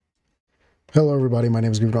Hello, everybody. My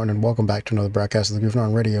name is Groove Norton, and welcome back to another broadcast of the Groove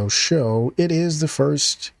Norton Radio Show. It is the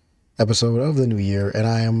first episode of the new year, and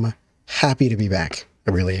I am happy to be back.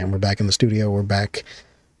 I really am. We're back in the studio. We're back,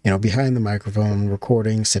 behind the microphone,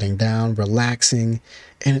 recording, sitting down, relaxing,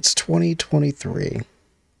 and it's 2023.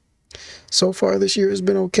 So far, this year has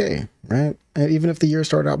been okay, right? And even if the year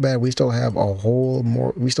started out bad, we still have a whole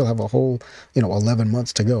 11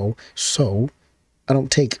 months to go. So I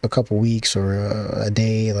don't take a couple weeks or a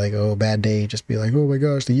day, like, oh, bad day, just be like, oh my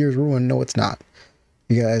gosh, the year's ruined. No, it's not.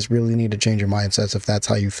 You guys really need to change your mindsets if that's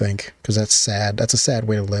how you think, because that's sad. That's a sad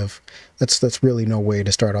way to live. That's really no way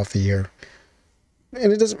to start off the year.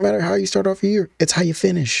 And it doesn't matter how you start off the year. It's how you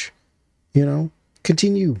finish.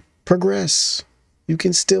 Continue, progress. You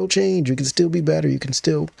can still change. You can still be better. You can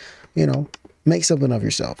still, make something of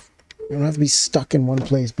yourself. You don't have to be stuck in one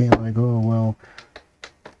place being like, oh, well,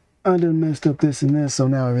 I done messed up this and this, so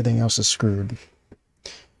now everything else is screwed.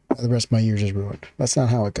 The rest of my year's is ruined. That's not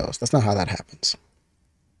how it goes. That's not how that happens.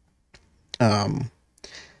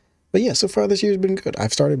 But yeah, so far this year's been good.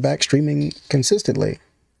 I've started back streaming consistently.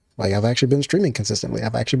 Like, I've actually been streaming consistently.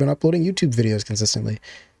 I've actually been uploading YouTube videos consistently.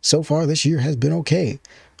 So far this year has been okay.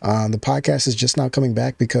 The podcast is just now coming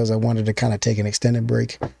back because I wanted to kind of take an extended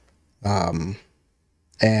break.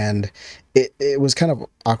 And it was kind of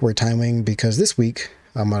awkward timing because this week,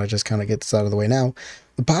 I'm going to just kind of get this out of the way now.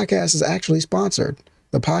 The podcast is actually sponsored.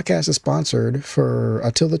 The podcast is sponsored for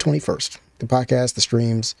until the 21st. The podcast, the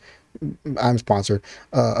streams, I'm sponsored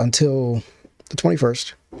until the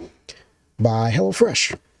 21st by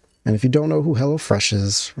HelloFresh. And if you don't know who HelloFresh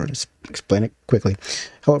is, I'll just explain it quickly.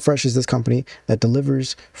 HelloFresh is this company that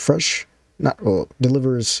delivers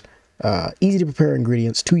easy to prepare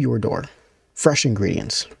ingredients to your door. Fresh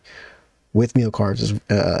ingredients with meal cards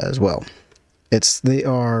as well. They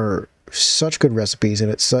are such good recipes, and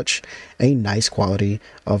it's such a nice quality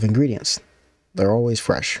of ingredients. They're always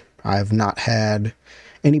fresh. I've not had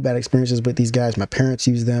any bad experiences with these guys. My parents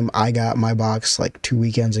use them. I got my box like 2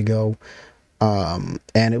 weekends ago. And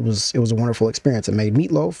it was a wonderful experience. I made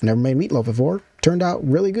meatloaf. Never made meatloaf before. Turned out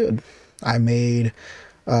really good. I made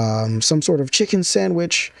some sort of chicken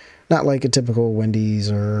sandwich, not like a typical Wendy's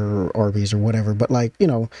or Arby's or whatever, but like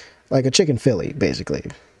a chicken Philly basically.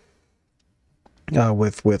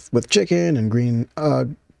 With chicken and green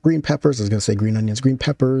peppers. I was gonna say green onions, green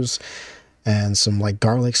peppers, and some like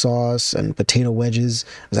garlic sauce and potato wedges.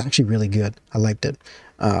 It was actually really good. I liked it.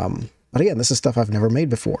 But again, this is stuff I've never made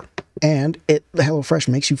before. And HelloFresh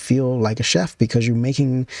makes you feel like a chef because you're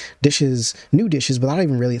making new dishes without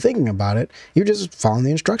even really thinking about it. You're just following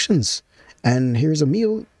the instructions. And here's a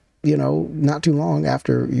meal, not too long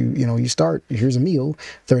after you start, here's a meal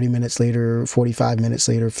 30 minutes later, 45 minutes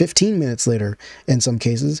later, 15 minutes later in some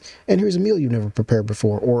cases. And here's a meal you've never prepared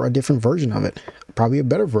before, or a different version of it, probably a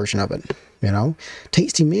better version of it,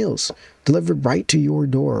 tasty meals delivered right to your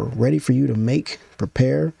door, ready for you to make,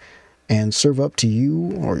 prepare, and serve up to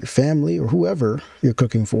you or your family or whoever you're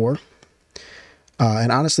cooking for.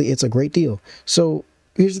 And honestly, it's a great deal. So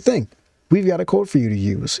here's the thing. We've got a code for you to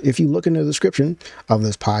use. If you look in the description of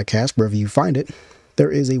this podcast, wherever you find it, there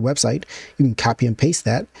is a website. You can copy and paste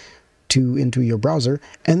that into your browser.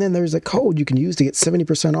 And then there's a code you can use to get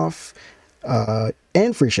 70% off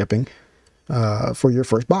and free shipping for your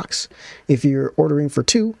first box. If you're ordering for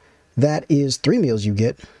 2, that is 3 meals you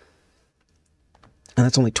get. And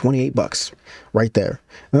that's only $28 right there.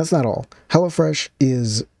 And that's not all. HelloFresh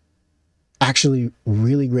is actually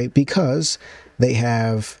really great because they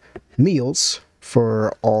have meals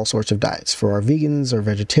for all sorts of diets, for our vegans or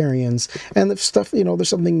vegetarians. And if stuff, there's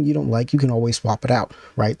something you don't like, you can always swap it out,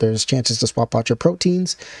 right? There's chances to swap out your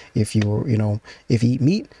proteins. If you eat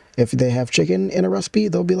meat, if they have chicken in a recipe,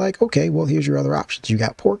 they'll be like, okay, well, here's your other options. You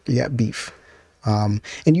got pork, you got beef. And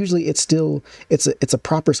usually it's a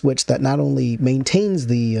proper switch that not only maintains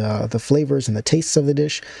the flavors and the tastes of the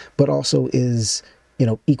dish, but also is,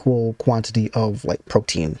 equal quantity of like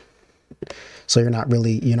protein. So you're not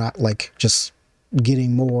like just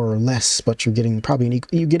getting more or less, but you're getting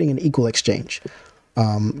an equal exchange.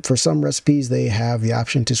 For some recipes, they have the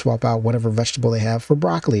option to swap out whatever vegetable they have for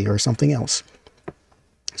broccoli or something else.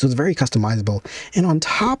 So it's very customizable. And on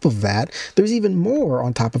top of that, there's even more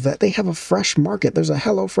on top of that. They have a fresh market. There's a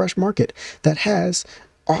HelloFresh market that has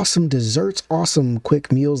awesome desserts, awesome quick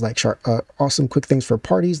meals, like awesome quick things for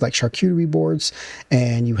parties, like charcuterie boards.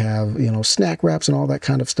 And you have, snack wraps and all that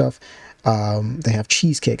kind of stuff. They have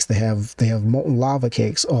cheesecakes. They have molten lava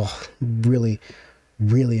cakes. Oh, really,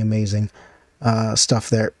 really amazing stuff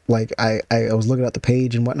there. Like I was looking at the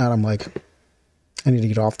page and whatnot. I'm like, I need to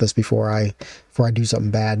get off this before I do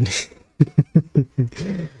something bad.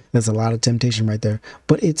 There's a lot of temptation right there,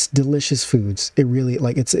 but it's delicious foods. It really,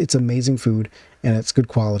 like, it's amazing food, and it's good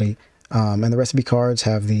quality. And the recipe cards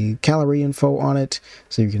have the calorie info on it,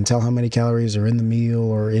 so you can tell how many calories are in the meal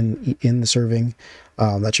or in the serving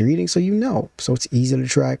that you're eating, so you know. So it's easy to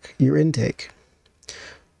track your intake.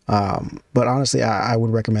 But honestly, I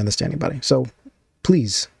would recommend this to anybody. So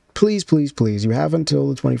please, please, please, please, you have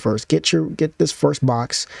until the 21st. Get this first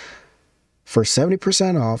box for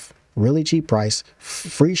 70% off, really cheap price,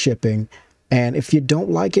 free shipping. And if you don't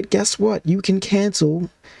like it, guess what? You can cancel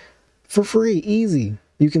for free, easy.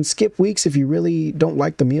 You can skip weeks if you really don't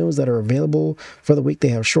like the meals that are available for the week. They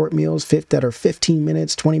have short meals that are 15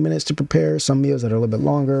 minutes, 20 minutes to prepare. Some meals that are a little bit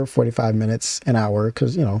longer, 45 minutes, an hour,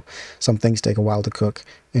 because, you know, some things take a while to cook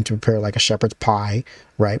and to prepare, like a shepherd's pie,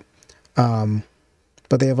 right?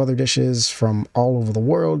 But they have other dishes from all over the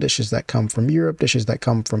world, dishes that come from Europe, dishes that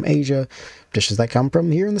come from Asia, dishes that come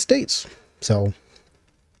from here in the States. So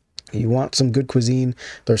you want some good cuisine.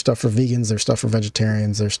 There's stuff for vegans, there's stuff for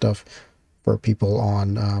vegetarians, there's stuff for people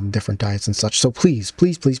on different diets and such. So please,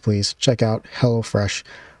 please, please, please check out HelloFresh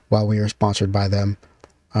while we are sponsored by them.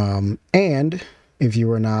 And if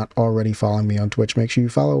you are not already following me on Twitch, make sure you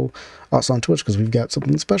follow us on Twitch, because we've got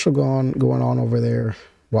something special going on over there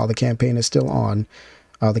while the campaign is still on.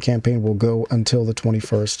 The campaign will go until the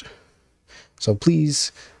 21st. So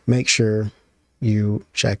please make sure you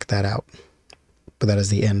check that out. But that is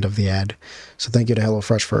the end of the ad. So thank you to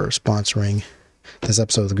HelloFresh for sponsoring this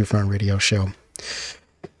episode of the Goof Around Radio Show.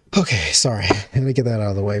 Okay, sorry. Let me get that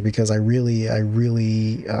out of the way, because I really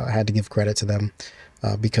had to give credit to them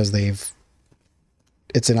because it's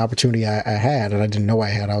an opportunity I had and I didn't know I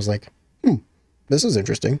had. I was like, this is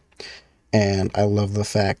interesting. And I love the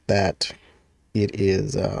fact that it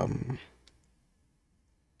is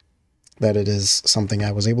something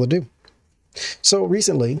I was able to do. So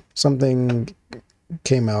recently, something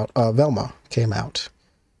came out. Velma came out.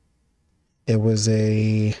 It was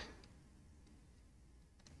a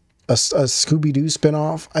Scooby-Doo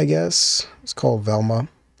spinoff, I guess. It's called Velma.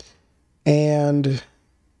 And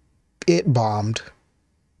it bombed.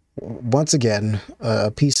 Once again,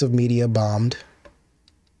 a piece of media bombed.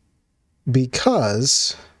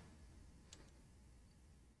 Because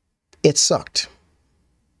it sucked.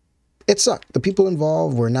 It sucked. The people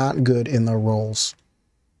involved were not good in their roles.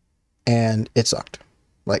 And it sucked.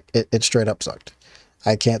 Like, it straight up sucked.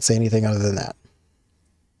 I can't say anything other than that.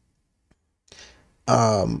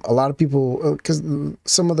 A lot of people, because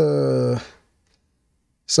some of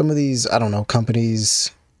these, I don't know, companies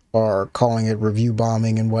are calling it review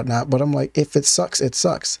bombing and whatnot, but I'm like, if it sucks, it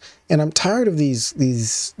sucks. And I'm tired of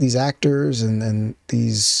these actors and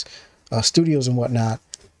these studios and whatnot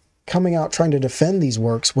coming out trying to defend these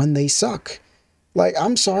works when they suck. Like,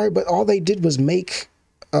 I'm sorry, but all they did was make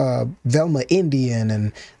Velma Indian,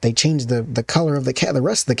 and they changed the color of the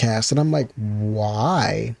rest of the cast, and I'm like,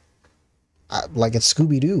 why? Like, it's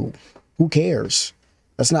Scooby-Doo. Who cares?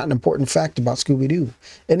 That's not an important fact about Scooby-Doo.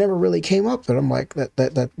 It never really came up, but I'm like,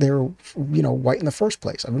 that they're, you know, white in the first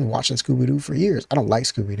place. I've been watching Scooby-Doo for years. I don't like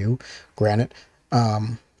Scooby-Doo, granted.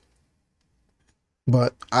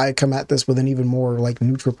 But I come at this with an even more, like,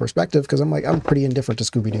 neutral perspective, because I'm like, I'm pretty indifferent to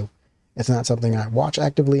Scooby-Doo. It's not something I watch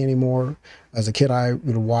actively anymore. As a kid, I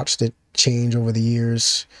watched it change over the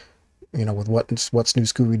years, you know, with What's New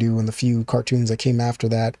Scooby-Doo and the few cartoons that came after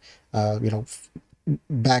that, you know,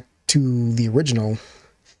 back to the original.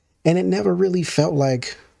 And it never really felt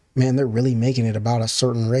like, man, they're really making it about a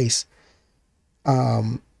certain race.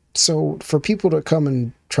 So for people to come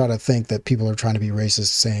and try to think that people are trying to be racist,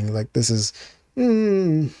 saying, like, this is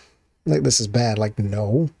bad. Like,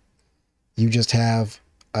 no. You just have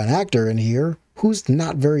an actor in here who's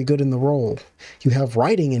not very good in the role. You have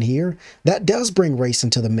writing in here that does bring race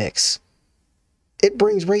into the mix. It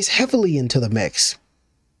brings race heavily into the mix.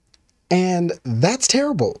 And that's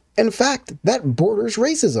terrible. In fact, that borders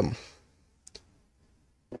racism.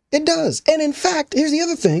 It does. And in fact, here's the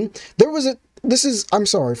other thing. I'm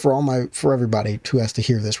sorry for everybody who has to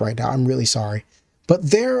hear this right now. I'm really sorry.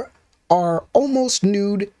 But there are almost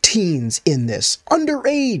nude teens in this.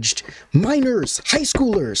 Underaged, minors, high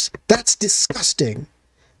schoolers. That's disgusting.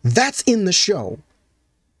 That's in the show.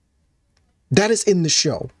 That is in the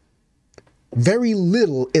show. Very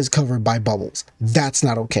little is covered by bubbles. That's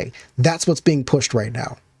not okay. That's what's being pushed right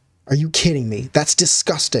now. Are you kidding me? That's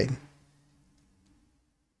disgusting.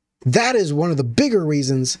 That is one of the bigger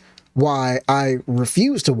reasons why I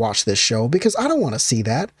refuse to watch this show, because I don't want to see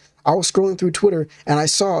that. I was scrolling through Twitter and I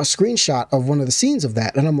saw a screenshot of one of the scenes of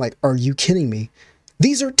that, and I'm like, are you kidding me?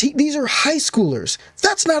 These are high schoolers.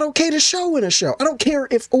 That's not okay to show in a show. I don't care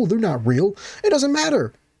if, they're not real. It doesn't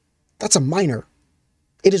matter. That's a minor.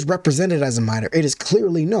 It is represented as a minor. It is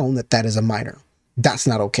clearly known that that is a minor. That's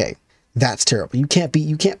not okay. That's terrible. You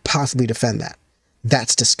can't possibly defend that.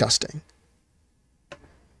 That's disgusting.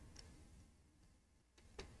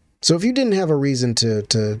 So if you didn't have a reason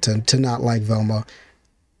to not like Velma,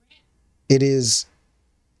 it's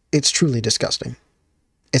truly disgusting.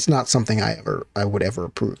 It's not something I would ever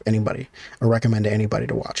approve anybody or recommend to anybody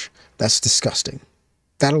to watch. That's disgusting.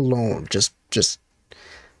 That alone just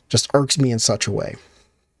irks me in such a way.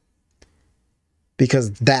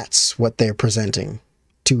 Because that's what they're presenting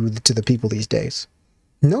to the people these days.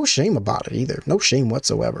 No shame about it either. No shame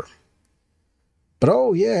whatsoever. But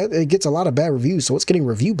oh yeah, it gets a lot of bad reviews, so it's getting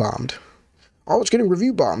review bombed. Oh, it's getting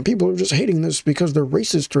review bombed. People are just hating this because they're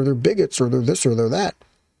racist or they're bigots or they're this or they're that.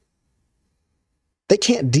 They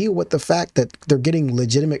can't deal with the fact that they're getting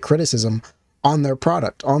legitimate criticism on their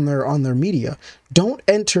product, on their media. Don't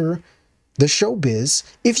enter the showbiz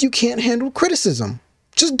if you can't handle criticism.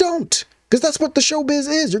 Just don't. Because that's what the showbiz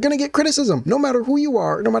is. You're going to get criticism, no matter who you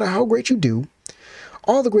are, no matter how great you do.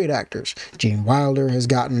 All the great actors. Gene Wilder has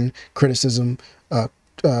gotten criticism.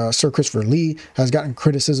 Sir Christopher Lee has gotten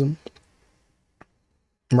criticism.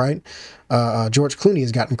 Right? George Clooney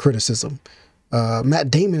has gotten criticism. Matt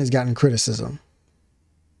Damon has gotten criticism.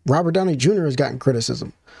 Robert Downey Jr. has gotten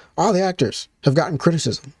criticism. All the actors have gotten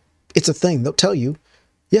criticism. It's a thing. They'll tell you,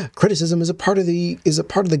 yeah, criticism is a part of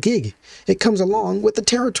the gig. It comes along with the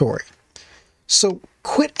territory. So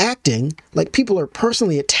quit acting like people are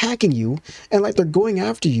personally attacking you and like they're going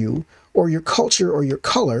after you or your culture or your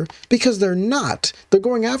color, because they're not. They're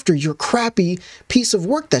going after your crappy piece of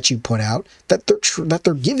work that you put out, that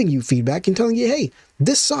they're giving you feedback and telling you, hey,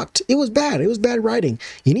 this sucked. It was bad. It was bad writing.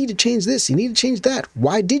 You need to change this. You need to change that.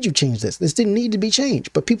 Why did you change this? This didn't need to be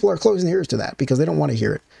changed. But people are closing their ears to that because they don't want to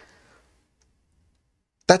hear it.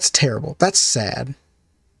 That's terrible. That's sad.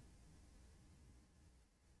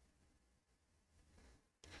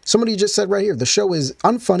 Somebody just said right here, the show is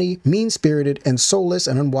unfunny, mean-spirited, and soulless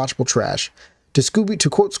and unwatchable trash. To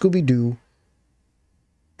quote Scooby-Doo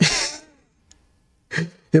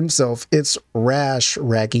himself, it's rash,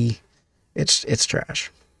 raggy. It's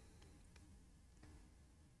trash.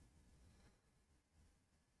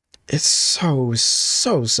 It's so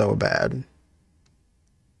bad.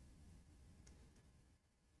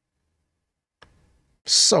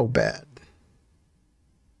 So bad.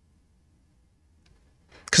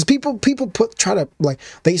 Because people try to, like,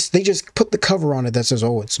 they just put the cover on it that says,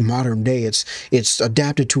 oh, it's modern day, it's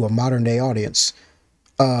adapted to a modern day audience.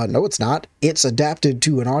 No, it's not. It's adapted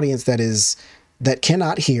to an audience that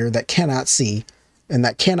cannot hear, that cannot see, and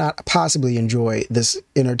that cannot possibly enjoy this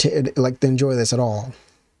enjoy this at all.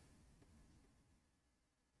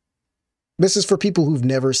 This is for people who've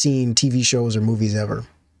never seen TV shows or movies ever.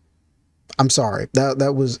 I'm sorry.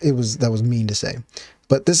 That was mean to say.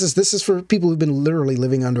 But this is for people who've been literally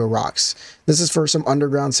living under rocks. This is for some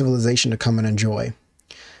underground civilization to come and enjoy.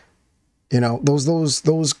 You know, those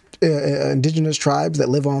indigenous tribes that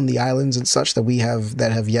live on the islands and such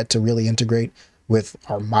that have yet to really integrate with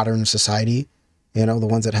our modern society. You know, the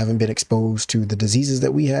ones that haven't been exposed to the diseases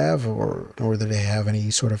that we have, or that they have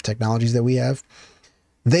any sort of technologies that we have.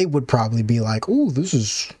 They would probably be like, "Ooh, this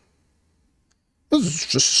is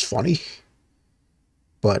just funny."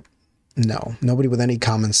 But no, nobody with any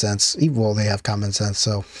common sense. Well, they have common sense,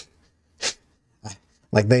 so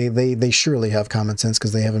like they surely have common sense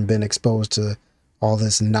because they haven't been exposed to all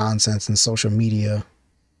this nonsense in social media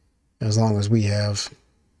as long as we have.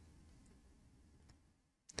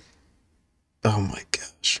 Oh my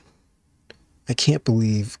gosh. I can't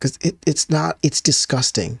believe, because it's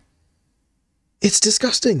disgusting. It's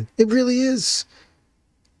disgusting. It really is.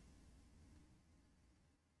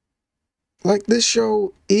 Like, this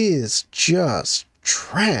show is just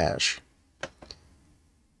trash.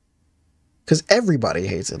 Because everybody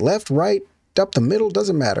hates it. Left, right, up the middle,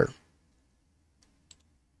 doesn't matter.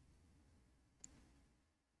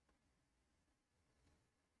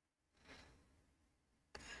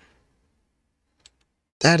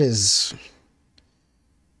 That is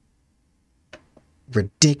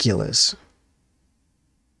ridiculous.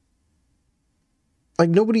 Like,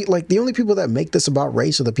 nobody, like, the only people that make this about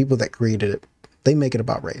race are the people that created it. They make it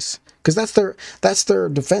about race because that's their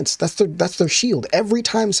defense. That's their shield. Every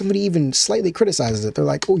time somebody even slightly criticizes it, they're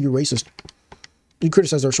like, "Oh, you're racist. You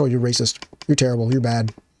criticize our show. You're racist. You're terrible. You're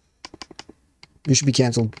bad. You should be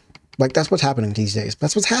canceled." Like, that's what's happening these days.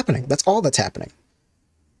 That's what's happening. That's all that's happening.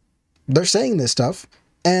 They're saying this stuff,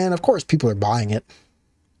 and of course, people are buying it.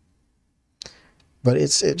 But it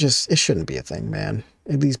shouldn't be a thing, man.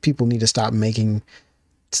 These people need to stop making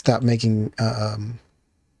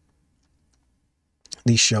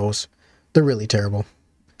these shows. They're really terrible.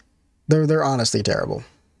 They're honestly terrible.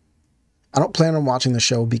 I don't plan on watching the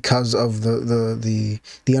show because of the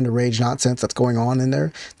underage nonsense that's going on in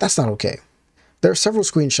there. That's not okay. There are several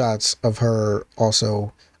screenshots of her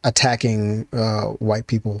also attacking white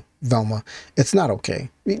people, Velma. It's not okay.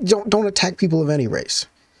 Don't attack people of any race.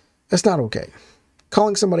 That's not okay.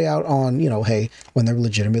 Calling somebody out on, hey, when they're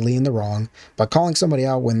legitimately in the wrong, but calling somebody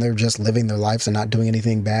out when they're just living their lives and not doing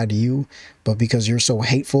anything bad to you, but because you're so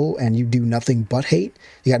hateful and you do nothing but hate,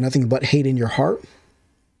 you got nothing but hate in your heart,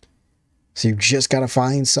 so you just got to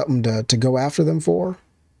find something to go after them for?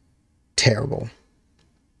 Terrible.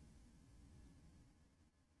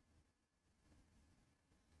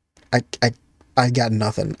 I got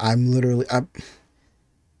nothing. I'm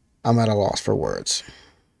at a loss for words.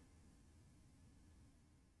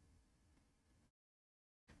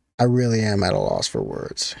 I really am at a loss for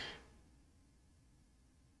words.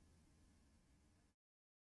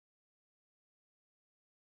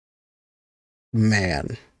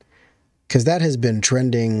 Man. Because that has been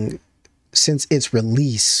trending since its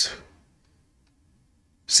release.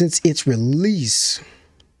 Since its release.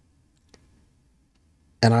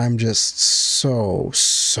 And I'm just so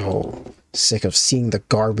sick of seeing the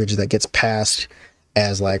garbage that gets passed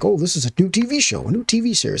as like, oh, this is a new TV show, a new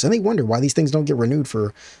TV series. And they wonder why these things don't get renewed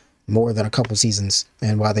for more than a couple seasons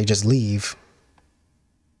and why they just leave.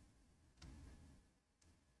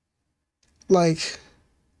 Like,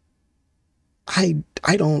 I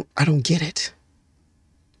don't get it.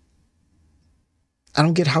 I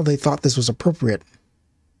don't get how they thought this was appropriate.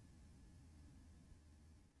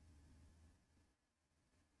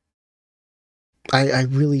 I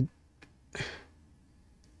really,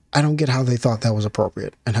 I don't get how they thought that was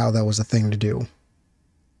appropriate and how that was a thing to do.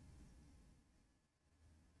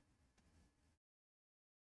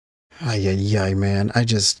 Ay, ay, ay, man. I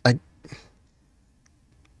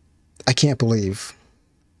can't believe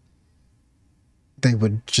they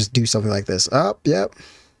would just do something like this. Oh, yep.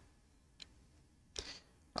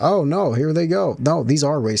 Oh, no, here they go. No, these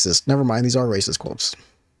are racist. Never mind, these are racist quotes.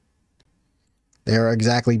 They are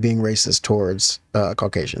exactly being racist towards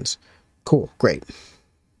Caucasians. Cool, great.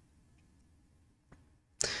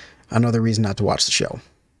 Another reason not to watch the show.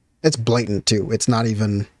 It's blatant, too. It's not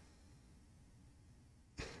even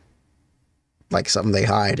like something they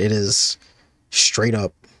hide. It is straight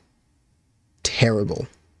up terrible.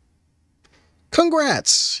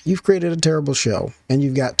 Congrats! You've created a terrible show, and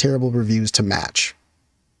you've got terrible reviews to match.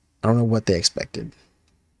 I don't know what they expected.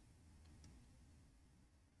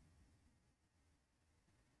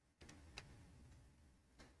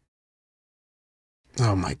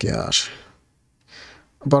 Oh my gosh.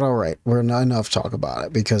 But all right, we're not enough talk about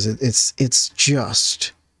it because it's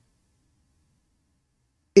just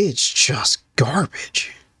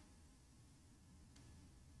garbage.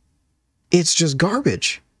 It's just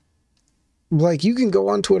garbage. Like, you can go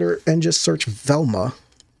on Twitter and just search Velma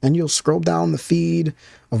and you'll scroll down the feed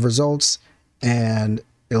of results and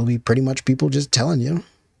it'll be pretty much people just telling you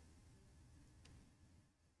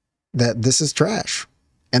that this is trash.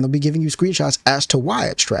 And they'll be giving you screenshots as to why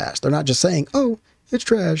it's trash. They're not just saying, oh, it's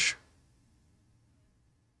trash.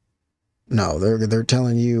 No, they're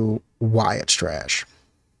telling you why it's trash.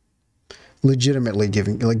 Legitimately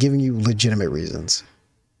giving you legitimate reasons.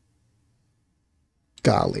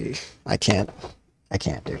 Golly, I can't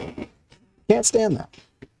do it. Can't stand that.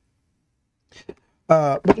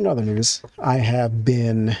 But in other news, I have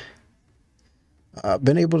been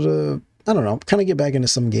able to, I don't know, kind of get back into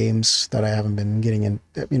some games that I haven't been getting in,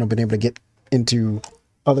 been able to get into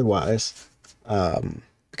otherwise,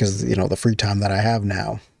 because, the free time that I have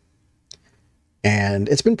now. And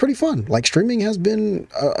it's been pretty fun. Like, streaming has been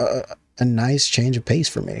a nice change of pace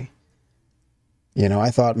for me.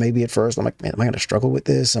 I thought maybe at first, I'm like, man, am I going to struggle with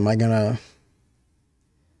this? Am I going to,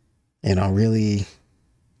 really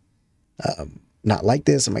not like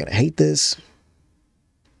this? Am I going to hate this?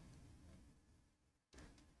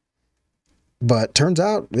 But turns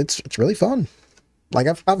out it's really fun. Like,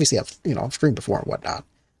 I've streamed before and whatnot,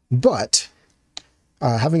 but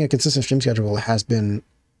having a consistent stream schedule has been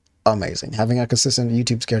amazing. Having a consistent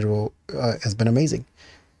YouTube schedule has been amazing.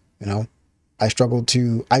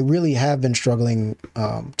 I really have been struggling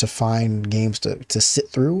to find games to sit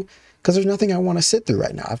through because there's nothing I want to sit through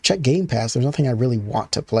right now. I've checked Game Pass. There's nothing I really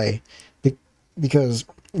want to play because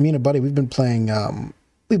me and a buddy, we've been playing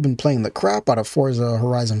the crap out of Forza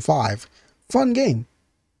Horizon 5. Fun game.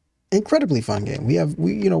 Incredibly fun game.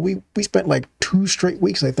 We spent like 2 straight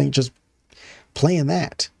weeks, I think, just playing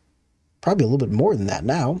that. Probably a little bit more than that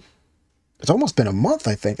now. It's almost been a month,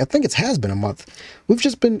 I think. It has been a month. We've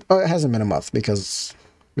just been, it hasn't been a month because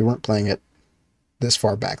we weren't playing it this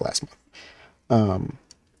far back last month.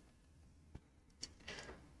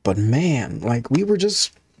 But man, like we were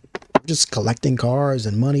just collecting cars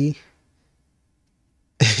and money,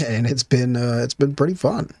 and it's been pretty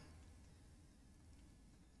fun.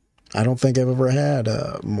 I don't think I've ever had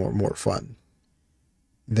more fun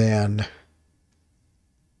than,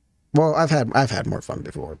 well, I've had more fun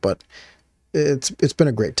before, but it's been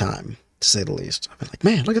a great time to say the least. I've been like,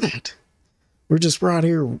 man, look at that. We're out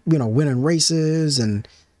here, winning races and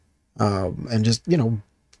just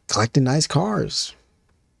collecting nice cars.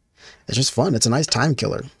 It's just fun. It's a nice time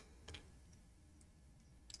killer.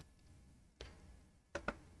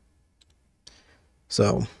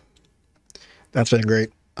 So that's been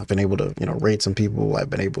great. I've been able to, raid some people. I've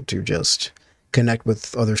been able to just connect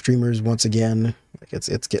with other streamers once again. Like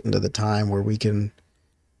it's getting to the time where we can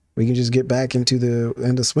just get back into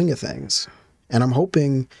the swing of things. And I'm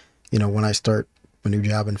hoping, when I start a new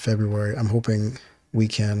job in February, I'm hoping we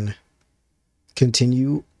can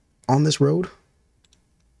continue on this road.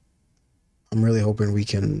 I'm really hoping we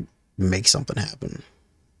can make something happen.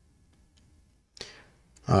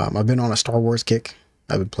 I've been on a Star Wars kick.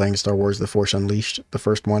 I've been playing Star Wars The Force Unleashed, the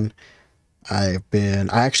first one. I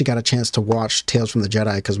actually got a chance to watch Tales from the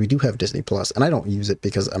Jedi because we do have Disney Plus, and I don't use it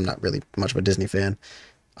because I'm not really much of a Disney fan,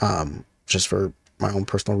 just for my own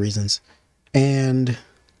personal reasons. And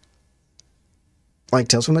like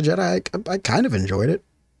Tales from the Jedi, I kind of enjoyed it.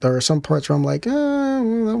 There are some parts where I'm like,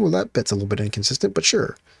 well, that bit's a little bit inconsistent, but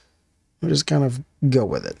sure, we'll just kind of go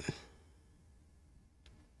with it.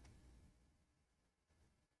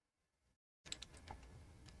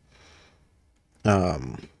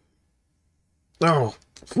 Oh,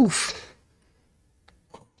 oof.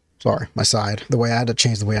 Sorry, my side. The way I had to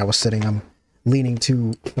change the way I was sitting, I'm leaning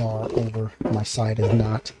too far over. My side is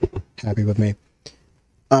not happy with me.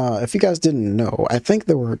 If you guys didn't know, I think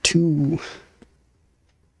there were 2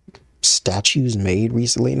 statues made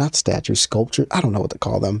recently. Not statues, sculptures. I don't know what to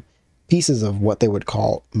call them. Pieces of what they would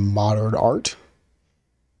call modern art.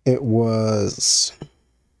 It was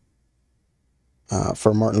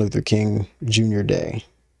for Martin Luther King Jr. Day.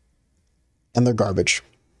 And they're garbage.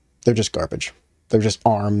 They're just garbage. They're just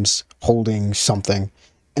arms holding something,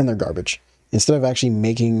 and they're garbage. Instead of actually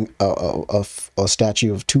making a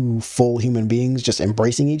statue of 2 full human beings just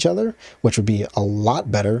embracing each other, which would be a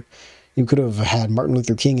lot better, you could have had Martin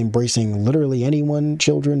Luther King embracing literally anyone,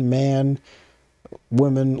 children, man,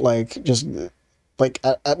 women, like just like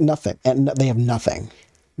at nothing. And they have nothing.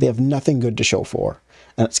 They have nothing good to show for.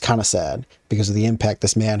 And it's kind of sad because of the impact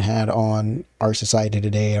this man had on our society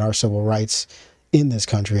today and our civil rights in this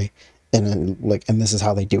country. And then, and this is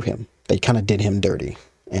how they do him. They kind of did him dirty,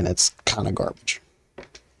 and it's kind of garbage.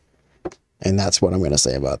 And that's what I'm going to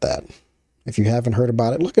say about that. If you haven't heard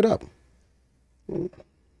about it, look it up.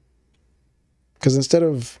 Because instead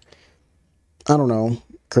of, I don't know,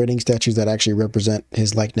 creating statues that actually represent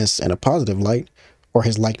his likeness in a positive light, or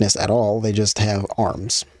his likeness at all, they just have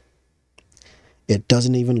arms. It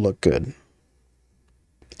doesn't even look good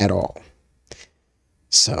at all.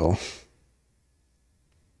 So,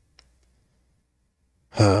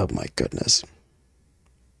 oh my goodness.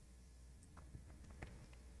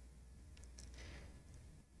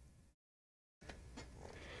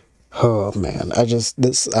 Oh man,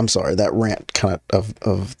 I'm sorry, that rant kind of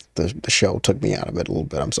the show took me out of it a little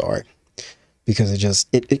bit. I'm sorry. Because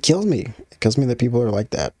it kills me. It kills me that people are like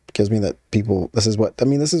that. It kills me that this is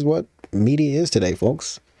what media is today,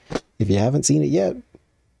 folks. If you haven't seen it yet,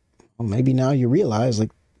 well, maybe now you realize,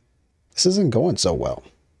 this isn't going so well.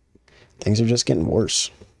 Things are just getting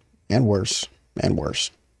worse and worse and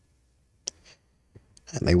worse.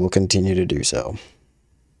 And they will continue to do so.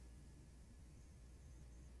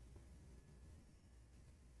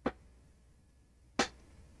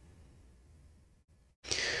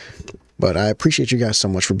 But I appreciate you guys so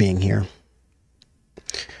much for being here.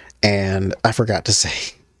 And I forgot to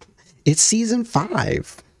say, it's season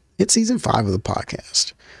 5. It's season 5 of the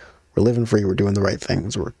podcast. We're living free. We're doing the right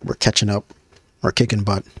things. We're catching up. We're kicking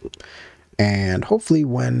butt. And hopefully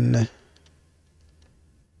by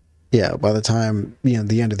the time,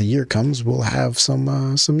 the end of the year comes, we'll have some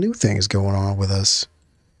new things going on with us.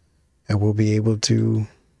 And we'll be able to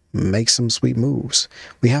make some sweet moves.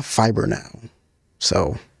 We have fiber now.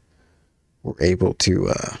 So we're able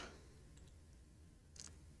to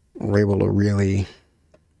really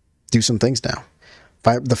do some things now.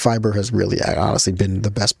 The fiber has really honestly been the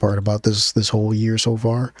best part about this whole year so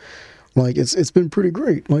far. It's been pretty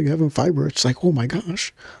great. Having fiber, it's like, oh my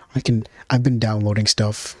gosh, I've been downloading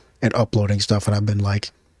stuff and uploading stuff, and I've been like,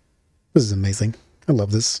 this is amazing. I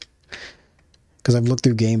love this. Because I've looked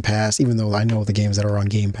through Game Pass, even though I know the games that are on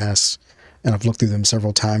Game Pass and I've looked through them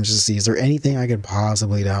several times to see, is there anything I could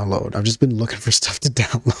possibly download? I've just been looking for stuff to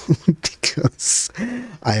download because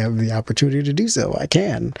I have the opportunity to do so. I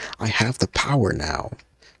can. I have the power now.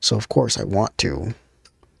 So of course I want to.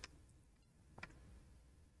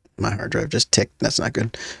 My hard drive just ticked. That's not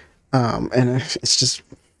good. And it's just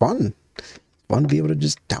fun. Fun to be able to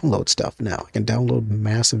just download stuff now. I can download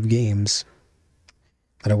massive games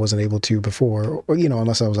that I wasn't able to before, or,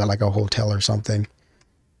 unless I was at like a hotel or something.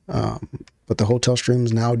 But the hotel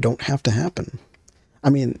streams now don't have to happen. I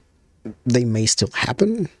mean, they may still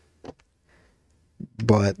happen,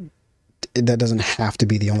 but that doesn't have to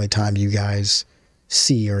be the only time you guys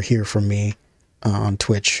see or hear from me on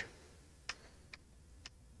Twitch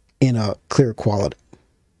in a clear quality.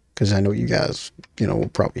 Because I know you guys, will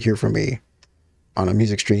probably hear from me on a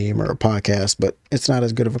music stream or a podcast, but it's not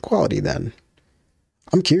as good of a quality then.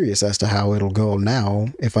 I'm curious as to how it'll go now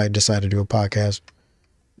if I decide to do a podcast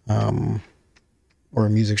or a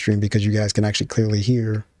music stream, because you guys can actually clearly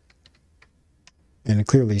hear and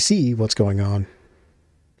clearly see what's going on.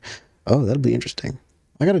 Oh, that'll be interesting.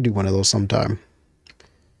 I got to do one of those sometime,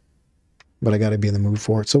 but I got to be in the mood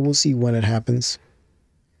for it. So we'll see when it happens.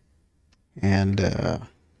 And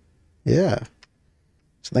yeah.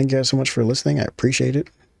 So thank you guys so much for listening. I appreciate it.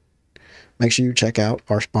 Make sure you check out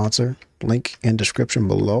our sponsor. Link in description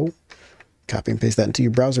below. Copy and paste that into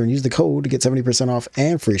your browser and use the code to get 70% off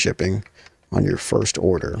and free shipping on your first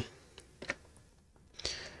order.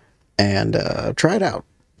 And try it out.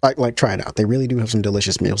 Try it out. They really do have some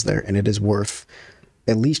delicious meals there, and it is worth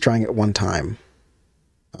at least trying it one time.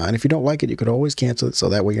 And if you don't like it, you could always cancel it, so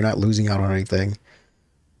that way you're not losing out on anything.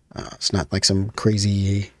 It's not like some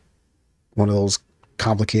crazy, one of those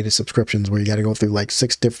complicated subscriptions where you got to go through like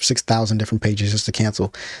 6,000 different pages just to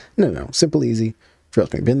cancel. No. Simple, easy.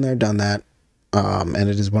 Trust me, been there, done that. And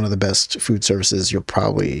it is one of the best food services you'll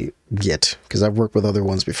probably get, because I've worked with other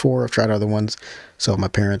ones before. I've tried other ones. So my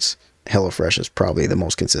parents, HelloFresh is probably the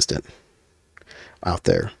most consistent out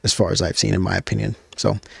there as far as I've seen, in my opinion.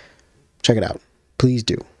 So check it out. Please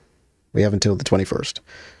do. We have until the 21st.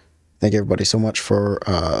 Thank you everybody so much for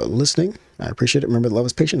listening. I appreciate it. Remember, love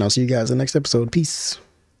is patient. I'll see you guys in the next episode. Peace.